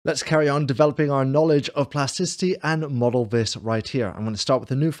Let's carry on developing our knowledge of plasticity and model this right here. I'm going to start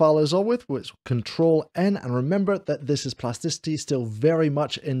with a new file as always, which Control N, and remember that this is plasticity, still very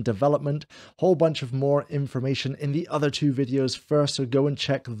much in development. Whole bunch of more information in the other two videos first, so go and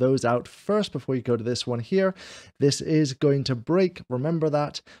check those out first before you go to this one here. This is going to break, remember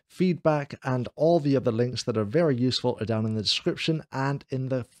that. Feedback and all the other links that are very useful are down in the description and in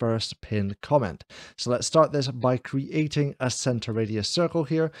the first pinned comment. So let's start this by creating a center radius circle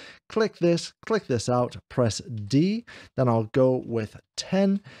here. Click this out, press D, then I'll go with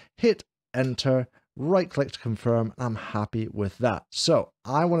 10, hit enter, right click to confirm. I'm happy with that. So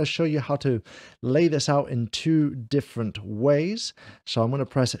I want to show you how to lay this out in two different ways. So I'm going to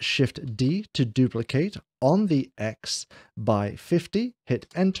press Shift D to duplicate on the X by 50, hit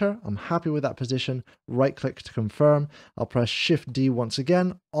enter. I'm happy with that position. Right click to confirm. I'll press Shift D once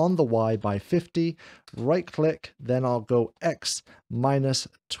again on the Y by 50, right click, then I'll go X minus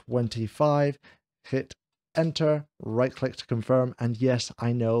 25, hit enter, right click to confirm. And yes,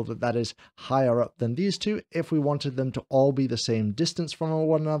 I know that that is higher up than these two. If we wanted them to all be the same distance from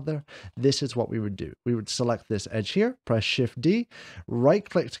one another, this is what we would do. We would select this edge here, press Shift D, right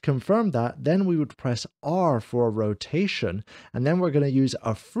click to confirm that, then we would press R for a rotation, and then we're going to use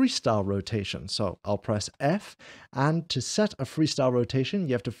a freestyle rotation. So I'll press F, and to set a freestyle rotation,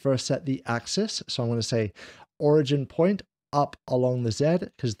 you have to first set the axis. So I'm going to say origin point up along the Z,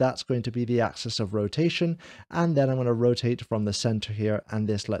 because that's going to be the axis of rotation, and then I'm going to rotate from the center here, and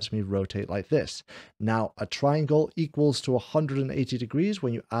this lets me rotate like this. Now a triangle equals to 180 degrees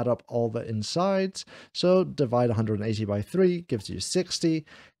when you add up all the insides, so divide 180 by 3 gives you 60,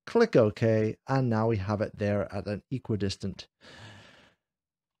 click OK, and now we have it there at an equidistant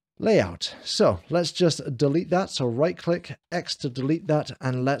layout. So let's just delete that. So right click X to delete that,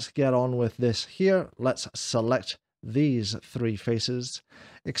 and let's get on with this here. Let's select these three faces,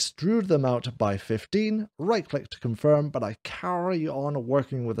 extrude them out by 15, right click to confirm, but I carry on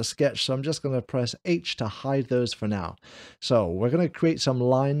working with a sketch, so I'm just going to press H to hide those for now. So we're going to create some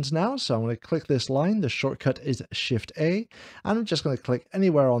lines now, so I'm going to click this line, the shortcut is Shift A, and I'm just going to click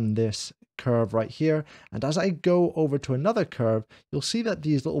anywhere on this curve right here, and as I go over to another curve, you'll see that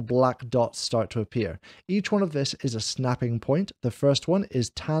these little black dots start to appear. Each one of this is a snapping point. The first one is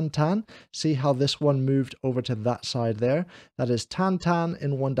tan. See how this one moved over to that side there? That is tan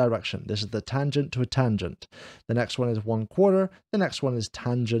in one direction. This is the tangent to a tangent. The next one is 1/4, the next one is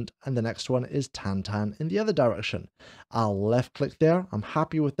tangent, and the next one is tan in the other direction. I'll left click there. I'm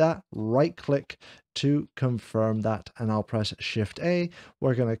happy with that. Right click to confirm that, and I'll press Shift A.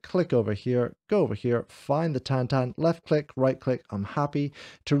 We're going to click over here, go over here, find the tan, left click, right click. I'm happy.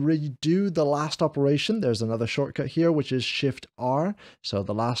 To redo the last operation, there's another shortcut here, which is Shift R. So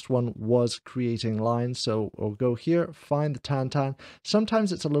the last one was creating lines, so we'll go here, find the tan.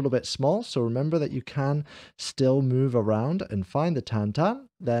 Sometimes it's a little bit small, so remember that you can still move around and find the tan.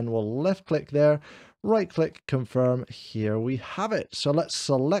 Then we'll left click there, right click, confirm. Here we have it. So let's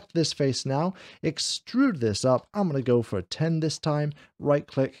select this face now, extrude this up. I'm going to go for 10 this time, right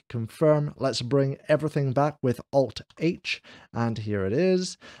click, confirm. Let's bring everything back with Alt H, and here it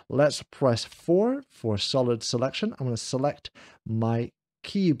is. Let's press 4 for solid selection. I'm going to select my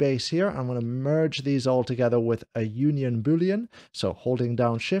key base here. I'm going to merge these all together with a union boolean. So holding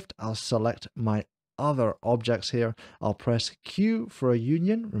down Shift, I'll select my other objects here. I'll press Q for a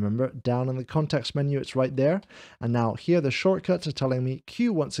union. Remember, down in the context menu, it's right there. And now here the shortcuts are telling me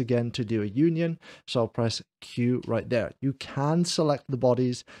Q once again to do a union. So I'll press Q right there. You can select the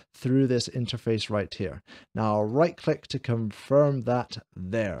bodies through this interface right here. Now I'll right click to confirm that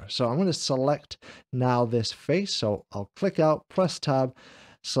there. So I'm going to select now this face. So I'll click out, press tab,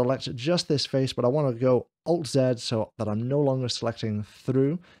 select just this face, but I want to go Alt Z so that I'm no longer selecting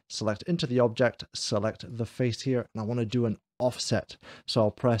through. Select into the object, select the face here, and I want to do an offset. So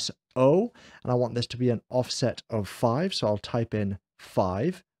I'll press O, and I want this to be an offset of 5, so I'll type in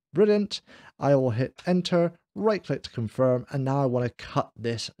 5. Brilliant. I will hit enter, right click to confirm, and now I want to cut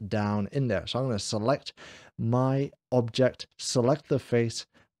this down in there. So I'm going to select my object, select the face,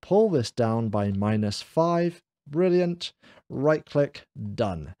 pull this down by -5. Brilliant. Right click,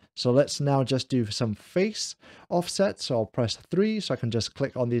 done. So let's now just do some face offset. So I'll press 3 so I can just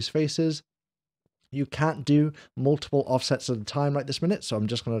click on these faces. You can't do multiple offsets at a time right this minute, so I'm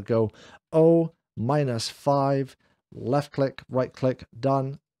just going to go O -5, left click, right click,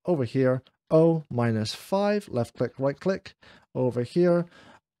 done. Over here, O -5, left click, right click. Over here,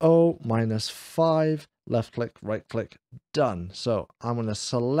 O -5, left click, right click, done. So I'm going to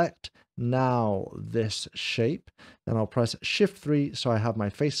select now this shape, then I'll press Shift 3 so I have my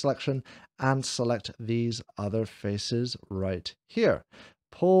face selection, and select these other faces right here.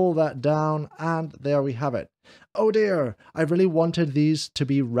 pull that down, and there we have it. Oh dear, I really wanted these to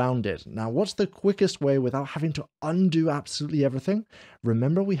be rounded. Now, what's the quickest way without having to undo absolutely everything?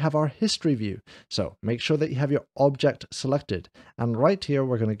 Remember, we have our history view. So make sure that you have your object selected. And right here,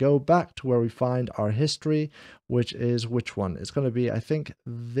 we're going to go back to where we find our history, which is which one? It's going to be, I think,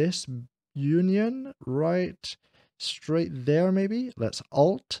 this union right straight there, maybe. Let's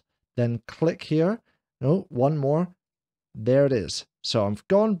Alt, then click here. No, one more. There it is. So I've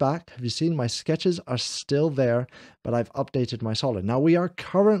gone back. Have you seen my sketches are still there, but I've updated my solid. Now we are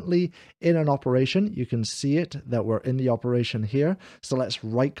currently in an operation. You can see it that we're in the operation here. So let's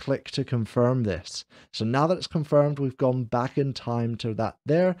right click to confirm this. So now that it's confirmed, we've gone back in time to that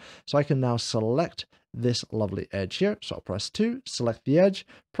there. So I can now select this lovely edge here. So I'll press 2, select the edge,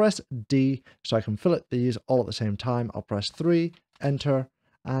 press D, so I can fillet these all at the same time. I'll press 3, enter,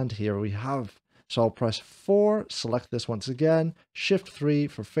 and here we have. So I'll press 4, select this once again, Shift 3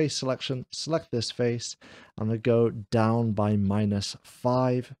 for face selection, select this face. I'm going to go down by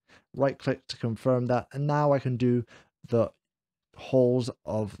 -5, right click to confirm that, and now I can do the holes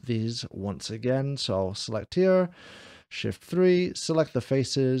of these once again. So I'll select here, Shift 3, select the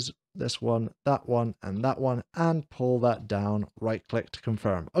faces, this one, and that one, and pull that down, right click to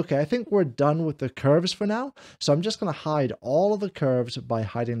confirm. Okay, I think we're done with the curves for now. So I'm just going to hide all of the curves by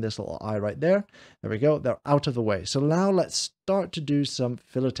hiding this little eye right there. There we go, they're out of the way. So now let's start to do some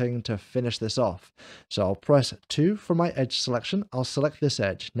filleting to finish this off. So I'll press 2 for my edge selection. I'll select this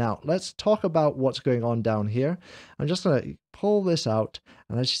edge. Now let's talk about what's going on down here. I'm just going to pull this out,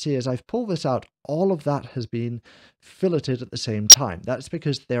 and as you see, as I've pulled this out, all of that has been filleted at the same time. That's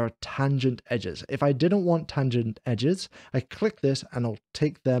because there are tangent edges. If I didn't want tangent edges, I click this and I'll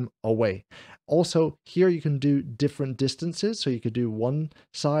take them away. Also, here you can do different distances, so you could do one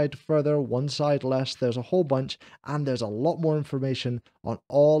side further, one side less. There's a whole bunch, and there's a lot more information on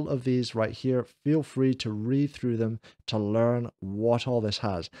all of these right here. Feel free to read through them to learn what all this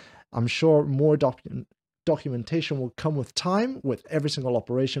has. I'm sure more documentation will come with time with every single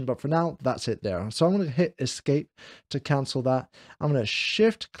operation, but for now, that's it there. So I'm going to hit escape to cancel that. I'm going to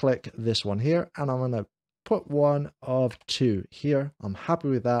shift click this one here, and I'm going to put one of 2 here. I'm happy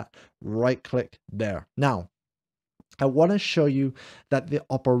with that. Right click there. Now, I want to show you that the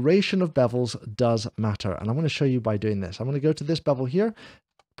operation of bevels does matter. And I'm going to show you by doing this. I'm going to go to this bevel here,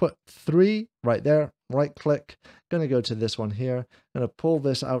 put 3 right there, right click. Going to go to this one here. I'm going to pull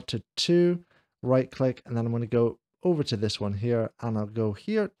this out to 2, right click, and then I'm going to go over to this one here, and I'll go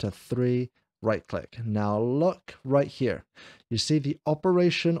here to 3, right click. Now look right here. You see the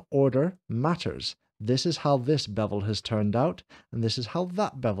operation order matters. This is how this bevel has turned out, and this is how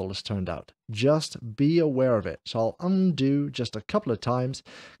that bevel has turned out. Just be aware of it. So I'll undo just a couple of times,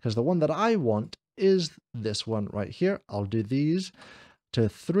 because the one that I want is this one right here. I'll do these to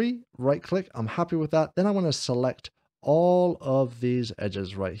 3, right click. I'm happy with that. Then I want to select all of these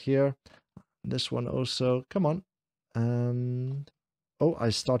edges right here. This one also, come on. And oh, I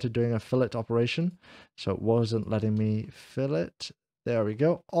started doing a fillet operation, so it wasn't letting me fillet. There we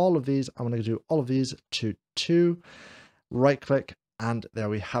go. All of these, I'm going to do all of these to 2, right click, and there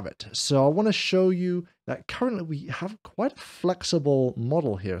we have it. So I want to show you that currently we have quite a flexible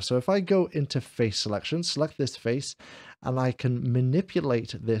model here. So if I go into face selection, select this face, and I can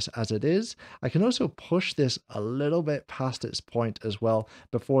manipulate this as it is. I can also push this a little bit past its point as well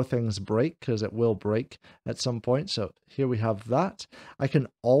before things break, because it will break at some point. So here we have that. I can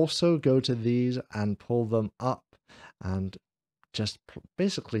also go to these and pull them up and just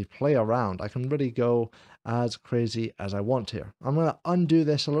basically play around. I can really go as crazy as I want here. I'm going to undo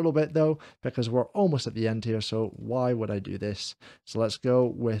this a little bit though, because we're almost at the end here, so why would I do this? So let's go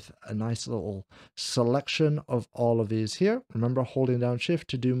with a nice little selection of all of these here. Remember, holding down shift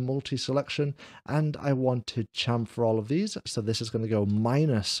to do multi-selection, and I want to chamfer all of these, so this is going to go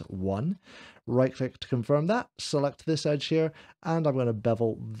 -1. Right click to confirm that, select this edge here, and I'm going to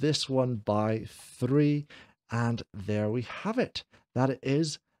bevel this one by 3. And there we have it. That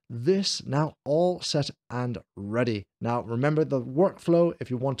is this now all set and ready. Now remember the workflow, if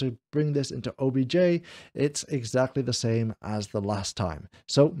you want to bring this into OBJ, it's exactly the same as the last time.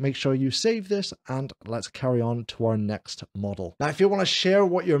 So make sure you save this, and let's carry on to our next model. Now, if you want to share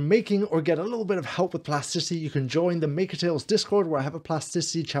what you're making or get a little bit of help with plasticity, you can join the Maker Tales Discord, where I have a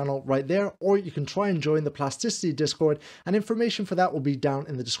plasticity channel right there, or you can try and join the Plasticity Discord, and information for that will be down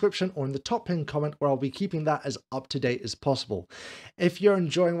in the description or in the top pinned comment, where I'll be keeping that as up to date as possible. If you're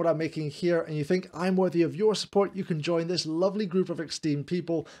enjoying what I'm making here and you think I'm worthy of your support, you can join join this lovely group of esteemed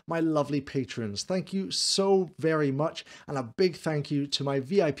people, my lovely patrons. Thank you so very much, and a big thank you to my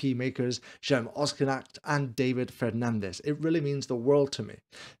VIP makers, Jem Oskanacht and David Fernandez. It really means the world to me.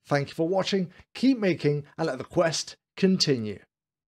 Thank you for watching, keep making, and let the quest continue.